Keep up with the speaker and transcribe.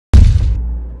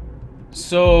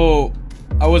So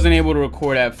I wasn't able to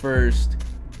record at first,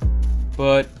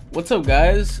 but what's up,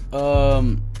 guys?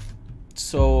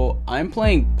 So I'm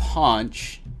playing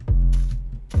Paunch,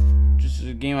 just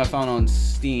a game I found on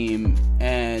Steam,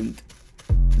 and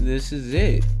this is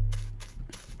it.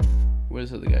 Where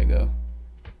does the other guy go?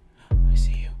 I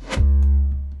see you.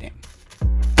 Damn.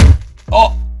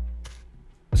 Oh.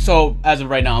 So as of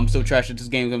right now, I'm still trash at this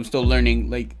game. I'm still learning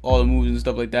like all the moves and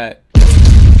stuff like that.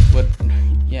 But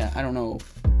yeah, I don't know.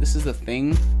 This is a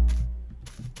thing.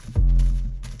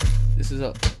 This is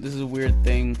a weird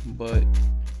thing, but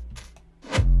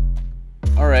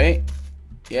all right.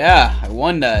 Yeah, I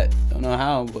won that. Don't know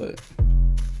how, but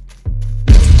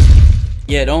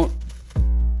yeah, don't.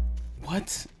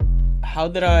 What? How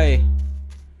did I?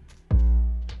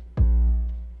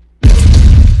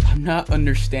 I'm not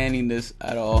understanding this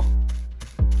at all.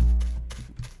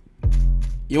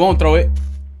 You won't throw it.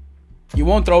 You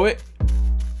won't throw it.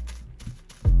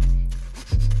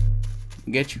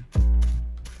 Get you.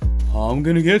 I'm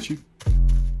gonna get you.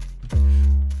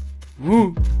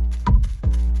 Woo.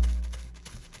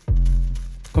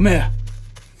 Come here.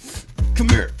 Come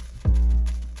here.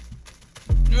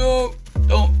 No.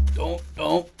 Don't.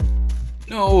 No.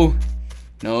 No.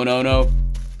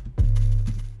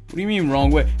 What do you mean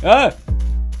wrong way? Ah!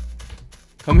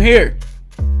 Come here.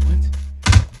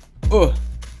 What?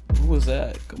 What was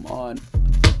that? Come on.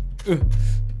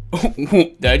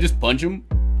 Did I just punch him?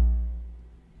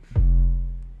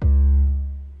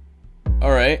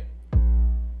 Alright.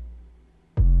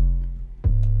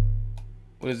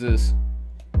 What is this?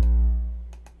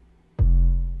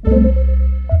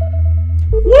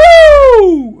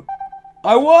 Woo!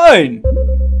 I won!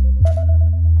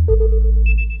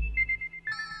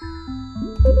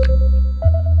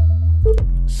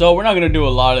 So we're not gonna do a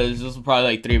lot of this. This is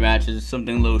probably like 3 matches,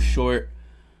 something a little short.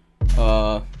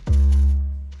 Oh,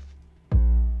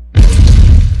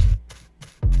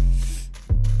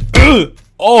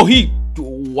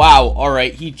 wow,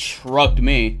 alright, he trucked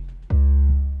me.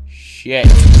 Shit.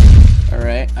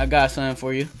 Alright, I got something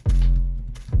for you.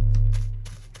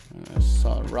 I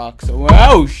saw a rock, so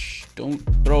ouch! Don't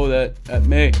throw that at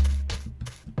me.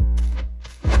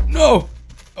 No!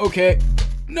 Okay.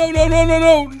 No,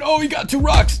 he got 2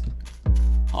 rocks.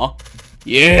 Huh?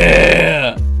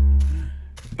 Yeah!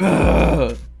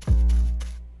 Ugh.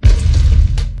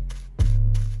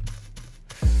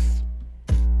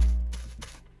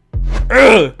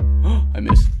 Ugh. I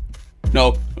missed.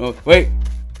 No, wait.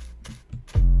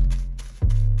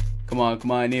 Come on,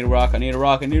 I need a rock. Give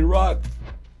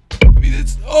me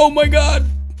this. Oh my god!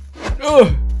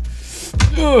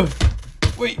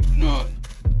 Wait, no.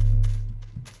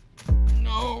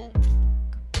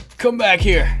 Come back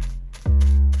here.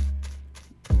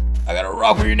 I got a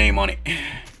rock with your name on it.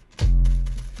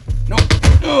 Nope.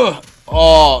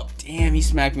 Oh, damn, he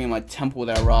smacked me in my temple with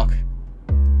that rock.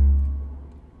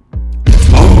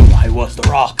 Boom, I was the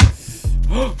rock.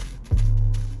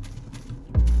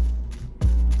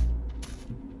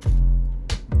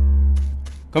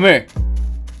 Come here.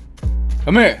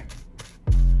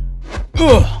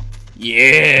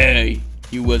 Yeah,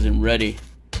 you wasn't ready.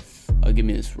 Oh, give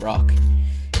me this rock.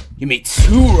 You made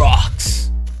 2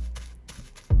 rocks.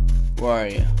 Where are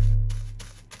you?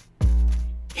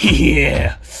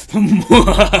 Yeah.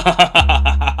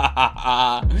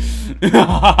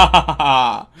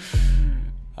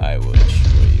 I will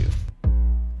show you.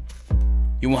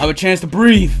 You won't have a chance to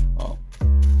breathe. Oh.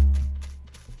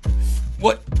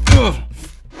 What?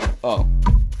 Oh.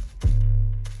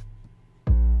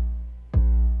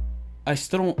 I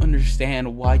still don't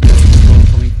understand why you're still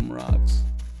coming from rocks.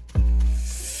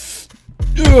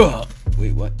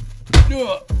 Wait, what?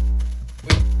 Wait.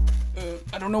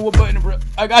 I don't know what button to press.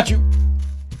 I got you.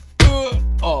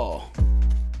 Oh.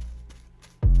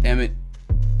 Damn it.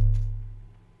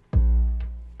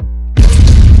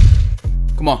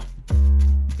 Come on.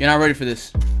 You're not ready for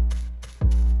this.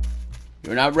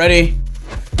 You're not ready.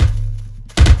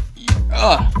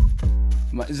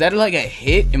 Is that like a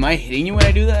hit? Am I hitting you when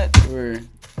I do that? Or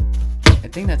I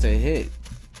think that's a hit.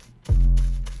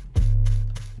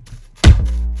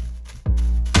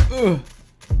 You're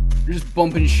just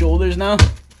bumping shoulders now.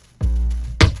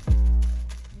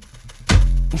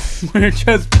 We're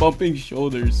just bumping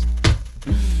shoulders.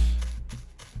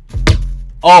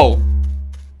 Oh,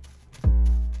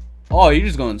 you're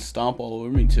just gonna stomp all over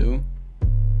me too.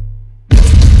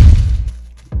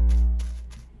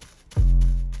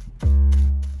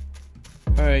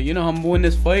 Alright, you know how I'm gonna win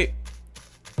this fight?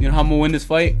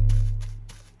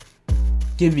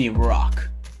 Give me a rock.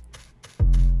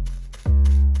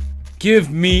 Give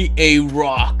me a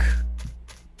rock.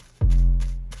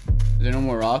 Is there no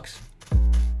more rocks?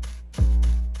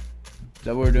 Is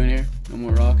that what we're doing here? No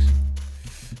more rocks.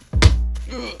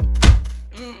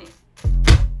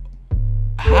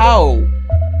 How?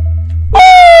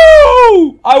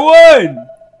 Oh! I won!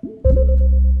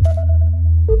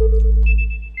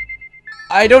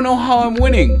 I don't know how I'm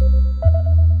winning.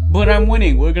 But I'm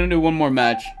winning. We're gonna do one more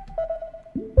match.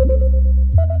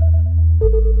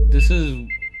 This is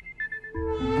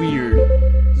weird.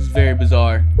 This is very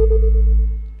bizarre.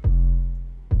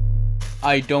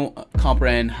 I don't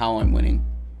comprehend how I'm winning.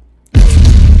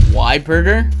 Why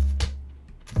burger?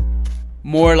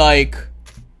 More like...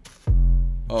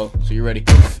 Oh, so you're ready.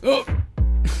 Oh.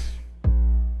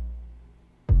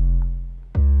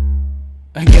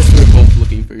 I guess we're both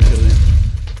looking for each other.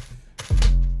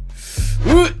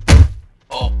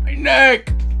 Oh, my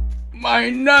neck!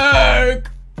 My neck!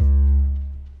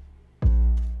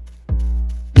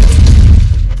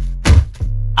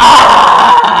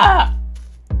 Ah!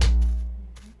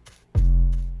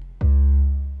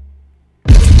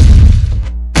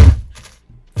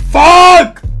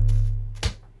 Fuck!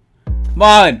 Come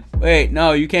on. Wait,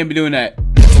 no, you can't be doing that.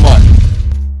 Come on.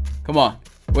 Come on.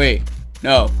 Wait.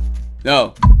 No.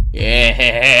 No.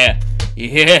 Yeah.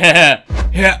 Yeah.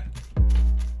 Yeah.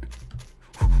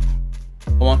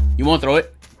 Come on. You won't throw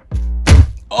it.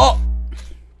 Oh.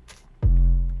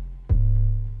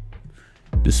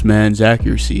 This man's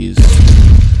accuracy is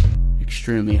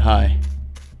extremely high.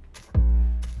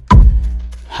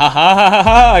 Ha ha ha ha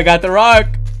ha. I got the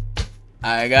rock.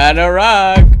 I got a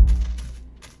rock.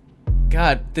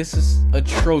 God, this is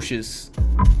atrocious.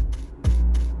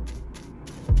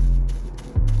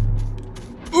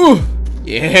 Ooh,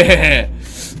 yeah.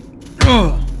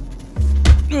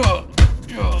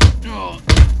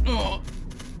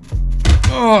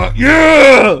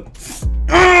 Yeah.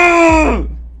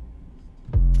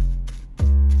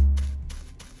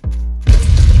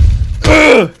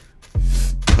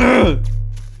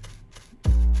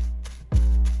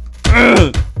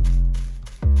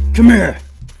 Come here.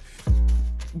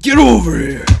 Get over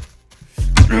here.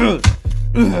 Oh.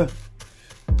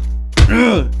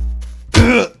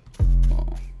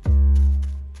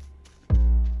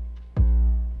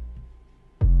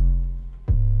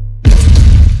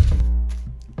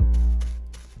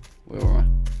 Where were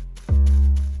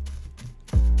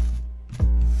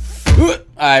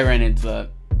I ran into that.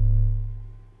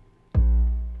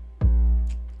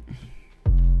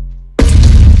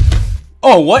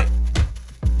 Oh, what?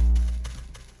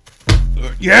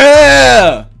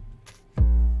 Yeah!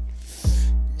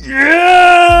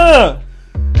 Yeah!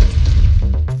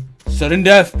 Sudden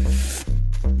death.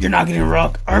 You're not getting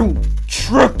rock. I will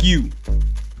truck you.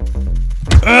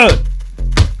 Bah.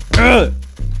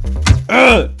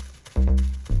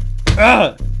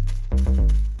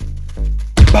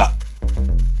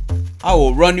 I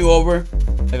will run you over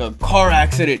like a car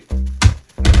accident.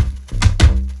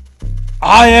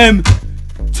 I am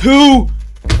too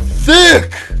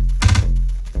thick.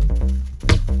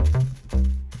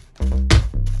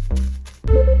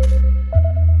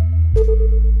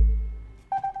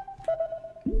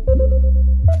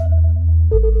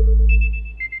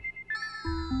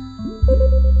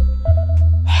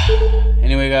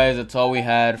 Anyway, guys, that's all we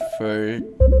had for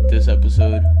this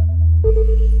episode.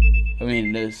 I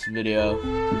mean, this video.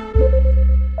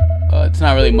 It's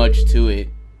not really much to it.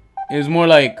 It was more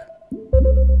like,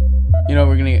 you know,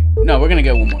 we're gonna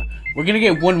get one more. We're gonna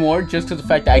get one more just to the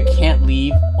fact that I can't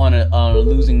leave on a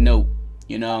losing note.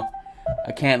 You know,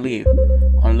 I can't leave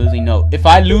on a losing note. If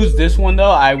I lose this one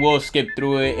though, I will skip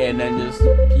through it and then just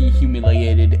be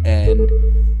humiliated and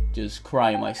just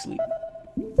cry in my sleep.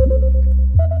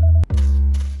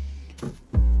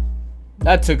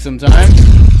 That took some time.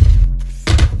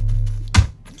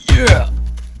 Yeah.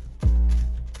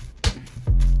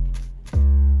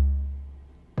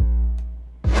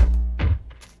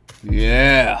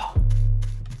 Yeah.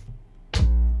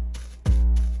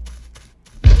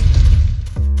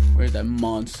 Where's that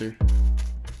monster?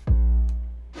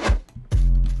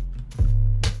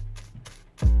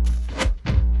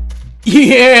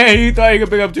 Yeah, you thought you could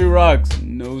pick up 2 rocks.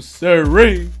 No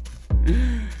siree.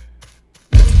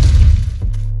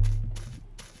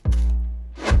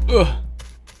 Ugh.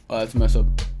 Oh, that's a mess up.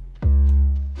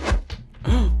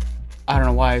 I don't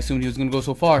know why I assumed he was gonna go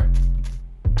so far.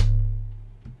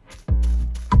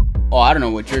 Oh, I don't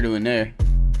know what you're doing there.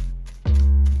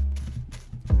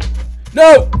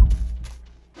 No!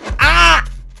 Ah!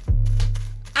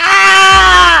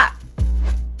 Ah!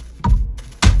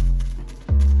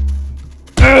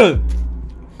 Yeah!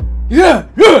 Yeah!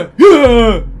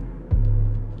 Yeah!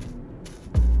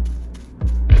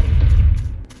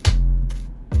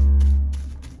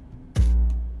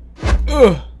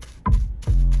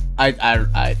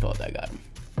 I thought I got him.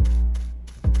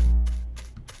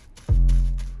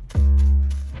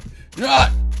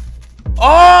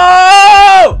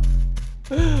 Oh!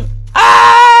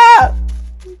 Ah!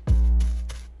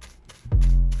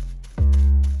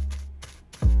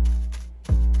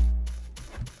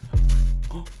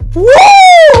 Woo!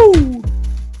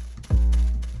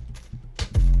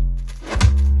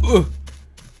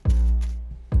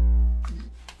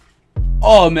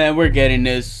 Oh man, we're getting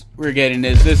this. We're getting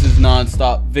this. This is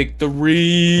non-stop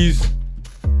victories.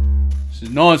 This is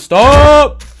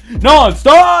non-stop.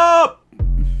 Non-stop.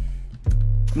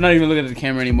 I'm not even looking at the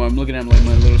camera anymore. I'm looking at like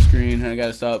my little screen. I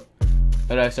gotta stop.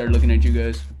 But I started looking at you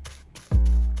guys.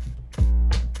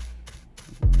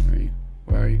 Where are you?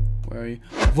 Where are you? Where are you?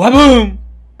 Waboom!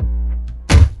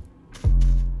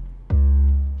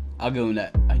 I'll give him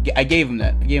that. I gave him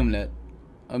that. I gave him that.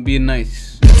 I'm being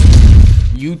nice.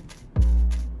 You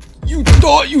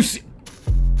thought you see.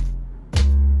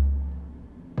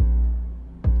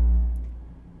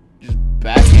 Just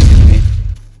backhanded me.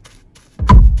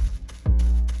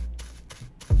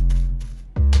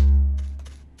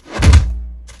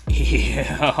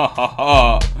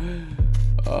 Yeah.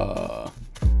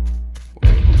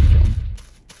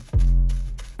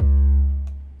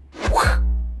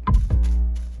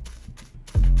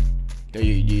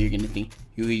 You're gonna think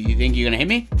you think you're gonna hit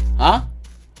me? Huh?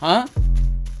 Huh?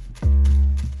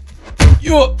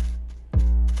 Yo.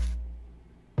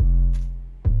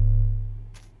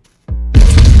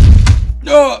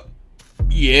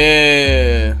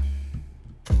 Yeah.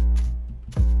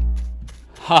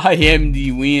 I am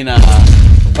the winner.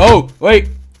 Oh, wait.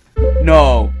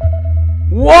 No.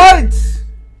 What?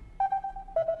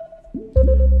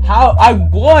 How? I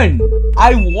won.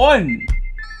 I won.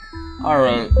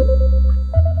 Alright.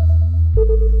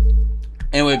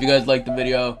 Anyway, if you guys liked the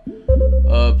video,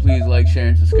 please like, share,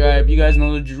 and subscribe. You guys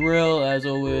know the drill. As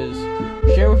always,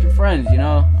 share with your friends, you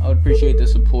know. I would appreciate the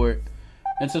support.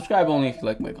 And subscribe only if you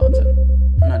like my content.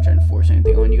 I'm not trying to force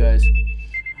anything on you guys.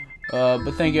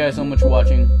 But thank you guys so much for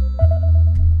watching.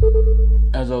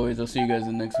 As always, I'll see you guys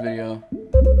in the next video.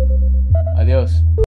 Adios.